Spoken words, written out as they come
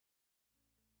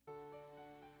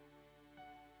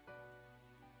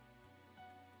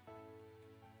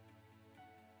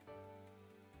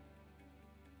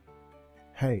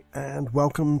Hey, and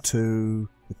welcome to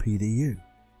the PDU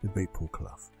with me, Paul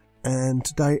Clough. And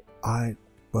today I'd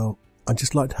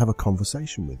just like to have a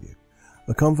conversation with you.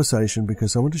 A conversation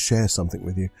because I want to share something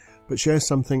with you, but share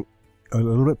something a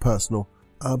little bit personal,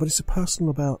 but it's a personal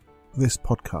about this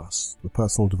podcast, the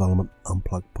Personal Development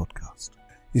Unplugged podcast.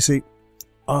 You see,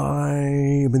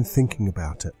 I've been thinking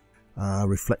about it,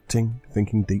 reflecting,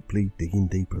 thinking deeply, digging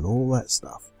deeper and all that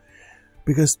stuff,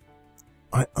 because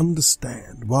I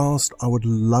understand, whilst I would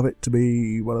love it to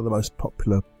be one of the most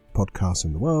popular podcasts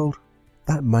in the world,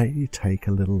 that may take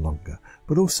a little longer.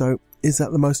 But also, is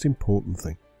that the most important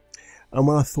thing? And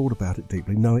when I thought about it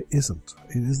deeply, no, it isn't.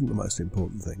 It isn't the most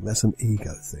important thing. That's an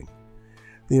ego thing.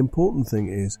 The important thing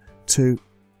is to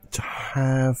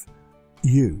have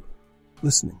you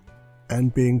listening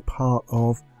and being part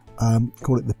of,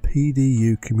 call it the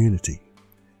PDU community.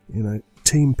 You know,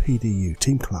 Team PDU,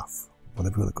 Team Clough,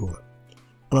 whatever you want to call it.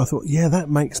 And I thought, yeah, that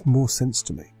makes more sense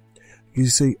to me. You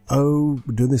see, we're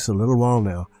doing this a little while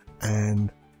now, and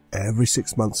every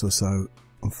 6 months or so,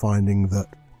 I'm finding that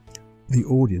the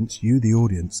audience, you, the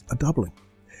audience, are doubling.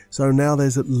 So now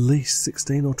there's at least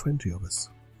 16 or 20 of us.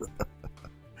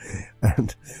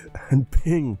 and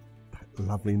being that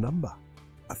lovely number,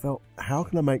 I felt, how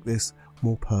can I make this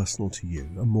more personal to you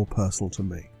and more personal to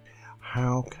me?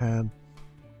 How can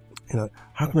I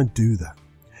do that?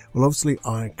 Well, obviously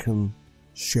I can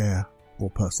share more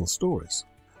personal stories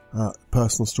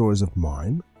of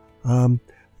mine,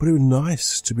 but it was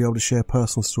nice to be able to share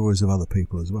personal stories of other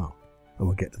people as well, and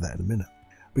we'll get to that in a minute,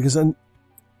 because then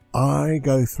I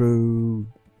go through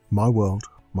my world,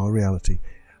 my reality,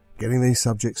 getting these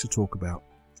subjects to talk about,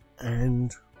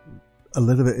 and a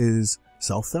little of it is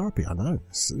self-therapy. I know,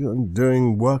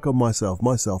 doing work on myself,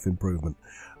 my self-improvement,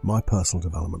 my personal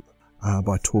development,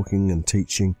 by talking and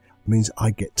teaching means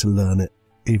I get to learn it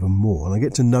even more, and I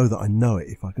get to know that I know it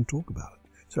if I can talk about it.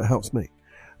 So it helps me.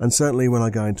 And certainly when I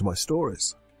go into my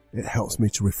stories, it helps me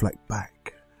to reflect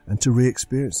back and to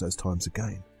re-experience those times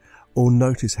again, or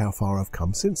notice how far I've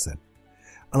come since then.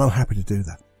 And I'm happy to do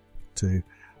that, to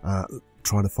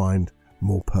try to find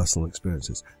more personal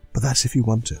experiences. But that's if you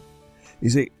want to.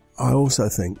 You see, I also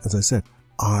think, as I said,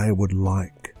 I would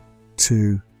like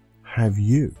to have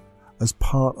you as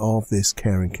part of this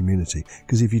caring community,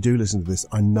 because if you do listen to this,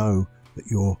 I know that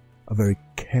you're a very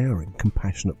caring,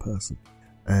 compassionate person,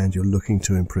 and you're looking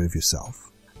to improve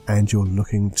yourself, and you're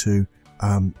looking to,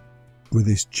 with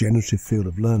this generative field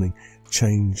of learning,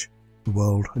 change the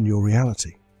world and your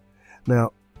reality.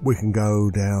 Now, we can go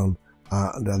down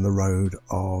the road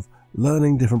of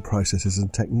learning different processes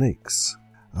and techniques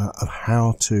of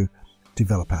how to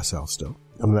develop ourselves still.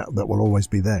 And that will always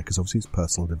be there, because obviously it's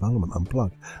personal development,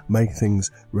 unplugged. Make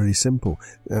things really simple.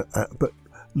 But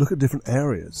look at different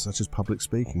areas, such as public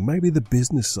speaking, maybe the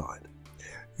business side,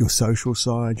 your social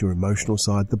side, your emotional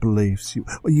side, the beliefs,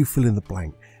 you fill in the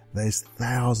blank. There's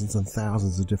thousands and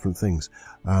thousands of different things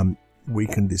we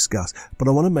can discuss. But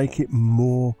I want to make it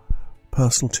more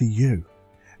personal to you.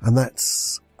 And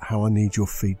that's how I need your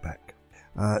feedback.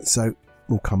 So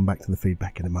we'll come back to the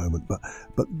feedback in a moment. But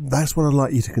that's what I'd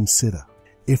like you to consider.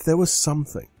 If there was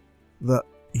something that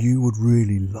you would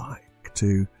really like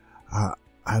to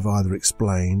have either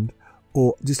explained,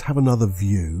 or just have another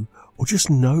view, or just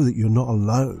know that you're not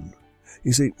alone.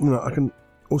 You see, I can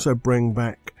also bring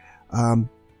back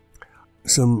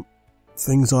some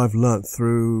things I've learnt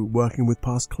through working with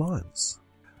past clients,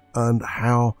 and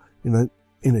how, in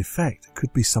effect, it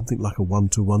could be something like a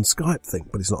one-to-one Skype thing,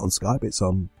 but it's not on Skype, it's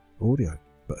on audio.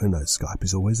 But who knows, Skype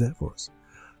is always there for us.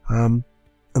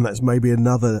 And that's maybe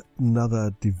another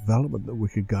development that we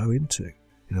could go into.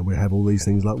 We have all these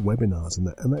things like webinars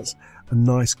and that's a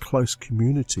nice close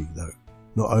community, though,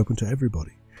 not open to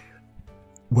everybody,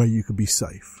 where you can be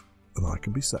safe and I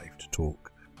can be safe to talk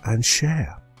and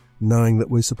share, knowing that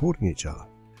we're supporting each other,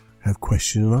 have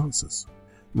question and answers.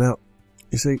 Now,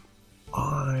 you see,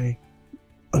 I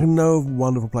know of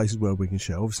wonderful places where we can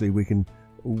share. Obviously, we can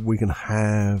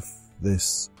have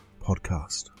this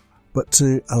podcast, but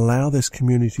to allow this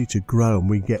community to grow and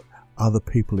we get other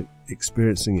people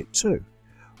experiencing it too,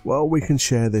 well, we can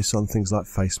share this on things like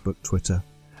Facebook, Twitter,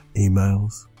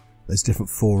 emails. There's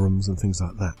different forums and things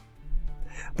like that.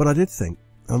 But I did think,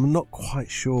 I'm not quite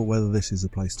sure whether this is a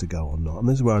place to go or not, and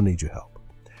this is where I need your help.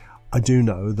 I do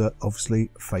know that obviously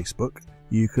Facebook,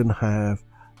 you can have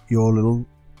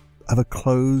a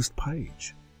closed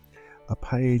page, a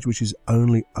page which is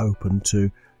only open to,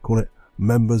 call it,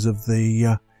 members of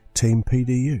the Team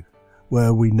PDU,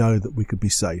 where we know that we could be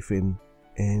safe in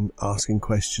asking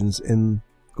questions in,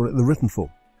 call it, the written form,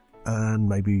 and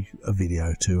maybe a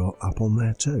video too up on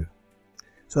there too.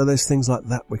 So there's things like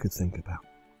that we could think about.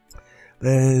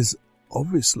 There's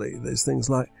things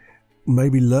like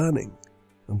maybe learning.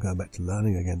 I'm going back to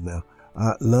learning again now.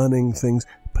 Learning things,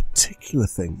 particular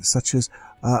things, such as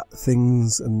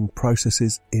things and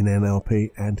processes in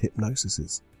NLP and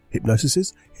hypnosis.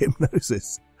 Hypnosis.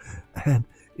 And,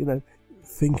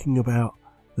 thinking about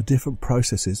the different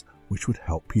processes which would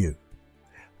help you.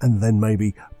 And then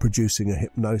maybe producing a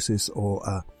hypnosis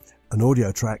or an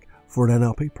audio track for an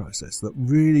NLP process that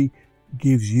really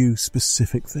gives you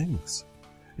specific things.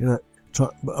 What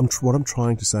I'm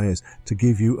trying to say is to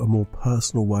give you a more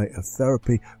personal way of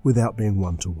therapy without being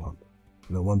one-to-one.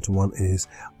 One-to-one is,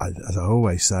 as I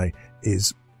always say,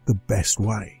 is the best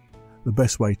way. The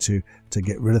best way to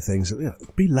get rid of things.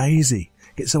 Be lazy.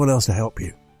 Get someone else to help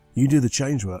you. You do the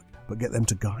change work, but get them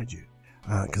to guide you.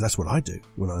 Because that's what I do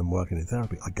when I'm working in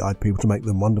therapy. I guide people to make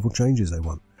the wonderful changes they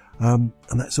want. And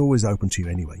that's always open to you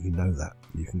anyway. You know that.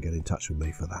 You can get in touch with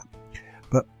me for that.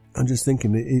 But I'm just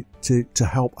thinking to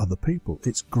help other people,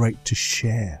 it's great to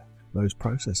share those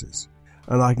processes.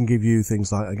 And I can give you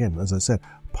things like, again, as I said,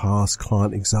 past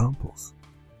client examples.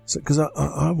 So, because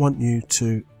I want you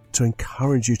to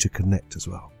encourage you to connect as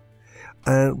well.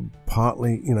 And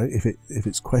partly, if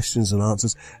it's questions and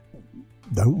answers,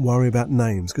 don't worry about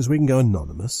names, because we can go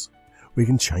anonymous. We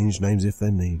can change names if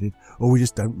they're needed, or we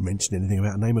just don't mention anything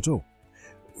about a name at all.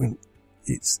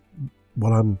 It's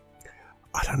what I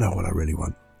don't know what I really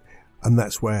want. And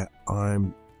that's where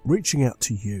I'm reaching out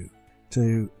to you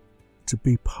to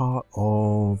be part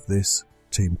of this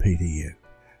Team PDU.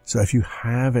 So if you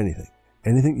have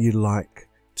anything you'd like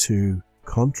to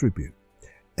contribute,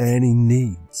 any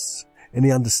needs,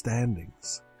 any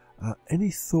understandings,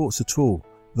 any thoughts at all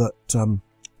that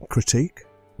critique,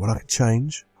 what I can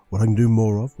change, what I can do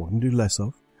more of, what I can do less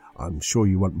of. I'm sure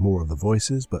you want more of the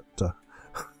voices, but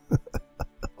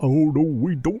oh no,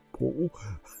 we don't, Paul.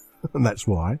 And that's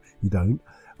why you don't.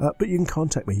 But you can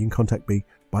contact me. You can contact me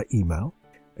by email.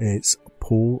 It's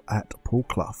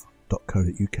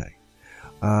paul@paulclough.co.uk.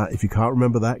 If you can't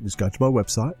remember that, just go to my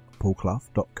website,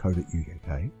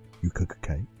 paulclough.co.uk.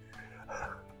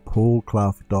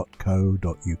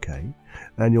 paulclough.co.uk,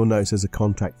 and you'll notice there's a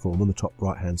contact form on the top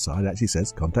right hand side. It actually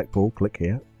says contact Paul, click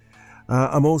here.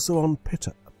 I'm also on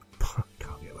Twitter.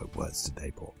 Can't get my words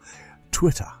today, Paul.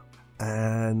 Twitter,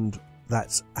 and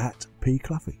that's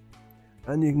 @pcluffy.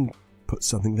 And you can put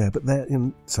something there, but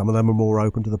some of them are more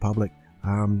open to the public,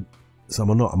 some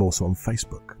are not. I'm also on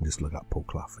Facebook. Just look up Paul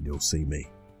Clough and you'll see me.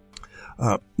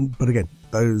 But again,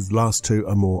 those last two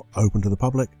are more open to the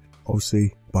public.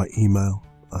 Obviously, by email,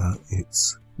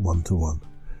 it's one-to-one.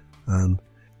 And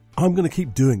I'm going to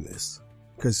keep doing this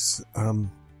because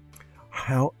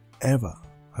however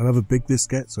big this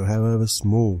gets or however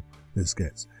small this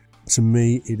gets, to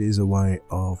me, it is a way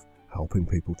of helping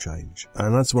people change.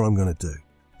 And that's what I'm going to do.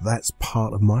 That's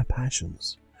part of my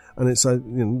passions. And it's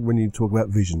when you talk about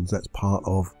visions, that's part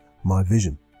of my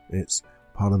vision. It's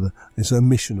it's a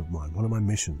mission of mine, one of my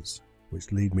missions,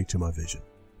 which lead me to my vision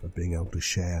of being able to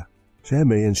share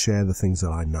me and share the things that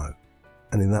I know.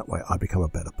 And in that way, I become a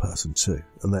better person too.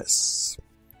 And that's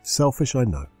selfish, I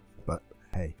know. But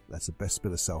hey, that's the best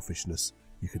bit of selfishness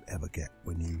you could ever get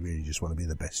when you really just want to be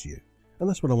the best you. And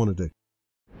that's what I want to do.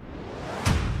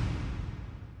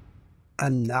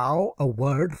 And now a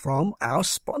word from our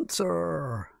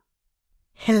sponsor.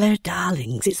 Hello,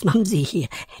 darlings. It's Mumsy here,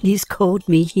 and he's called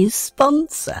me his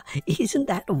sponsor. Isn't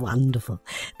that wonderful?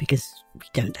 Because we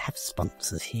don't have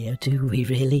sponsors here, do we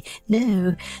really?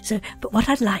 No. But what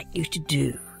I'd like you to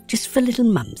do, just for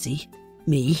little Mumsy,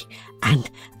 me, and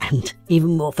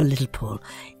even more for little Paul,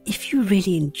 if you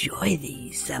really enjoy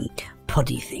these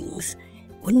poddy things,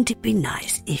 wouldn't it be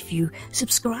nice if you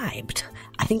subscribed?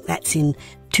 I think that's in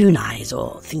TuneEyes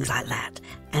or things like that,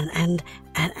 and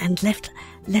left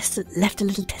a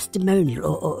little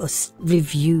testimonial or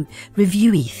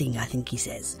reviewy thing, I think he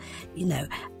says,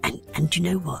 and you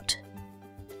know what?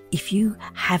 If you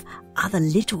have other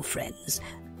little friends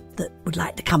that would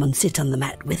like to come and sit on the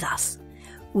mat with us,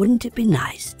 wouldn't it be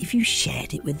nice if you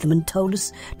shared it with them and told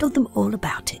them all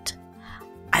about it?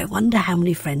 I wonder how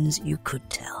many friends you could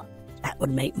tell. That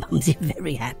would make Mumsy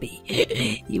very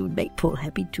happy. You would make Paul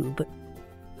happy too, but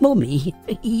more me.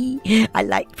 I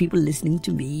like people listening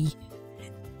to me.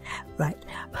 Right,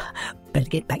 better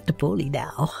get back to Paulie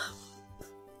now.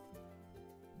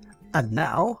 And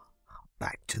now,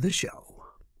 back to the show.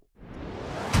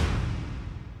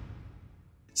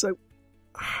 So,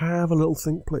 have a little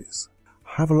think, please.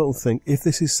 Have a little think. If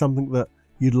this is something that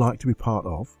you'd like to be part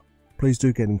of, please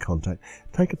do get in contact.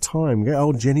 Take a time, get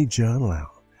old Jenny Journal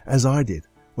out, as I did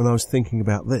when I was thinking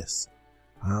about this.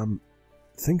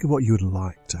 Think of what you would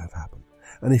like to have happen.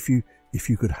 And if you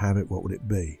could have it, what would it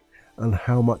be? and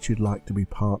how much you'd like to be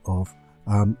part of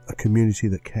a community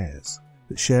that cares,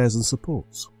 that shares and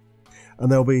supports.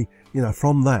 And there'll be,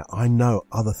 from that, I know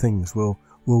other things will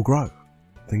grow.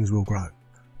 Things will grow.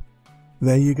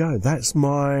 There you go. That's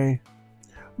my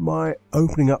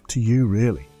opening up to you,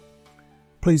 really.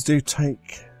 Please do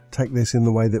take this in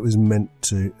the way that was meant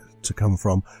to come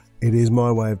from. It is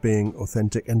my way of being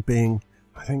authentic and being,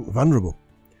 I think, vulnerable.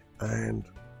 And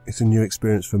it's a new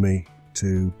experience for me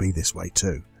to be this way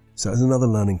too. So it's another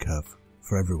learning curve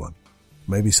for everyone.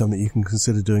 Maybe something you can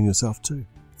consider doing yourself too.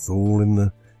 It's all in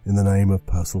the name of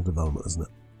personal development, isn't it?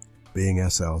 Being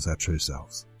ourselves, our true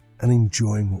selves, and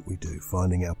enjoying what we do,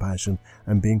 finding our passion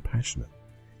and being passionate.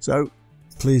 So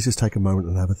please just take a moment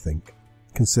and have a think.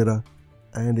 Consider,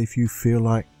 and if you feel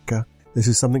like this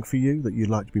is something for you that you'd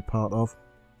like to be part of,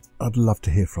 I'd love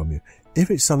to hear from you. If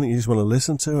it's something you just want to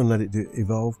listen to and let it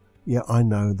evolve, yeah, I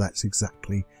know that's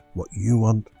exactly what you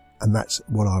want, and that's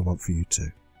what I want for you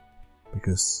too.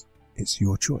 Because it's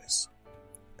your choice,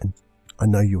 and I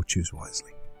know you'll choose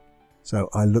wisely. So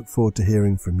I look forward to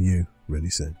hearing from you really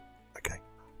soon. Okay,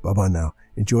 bye-bye now.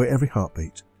 Enjoy every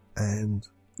heartbeat, and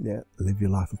live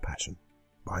your life of passion.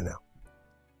 Bye now.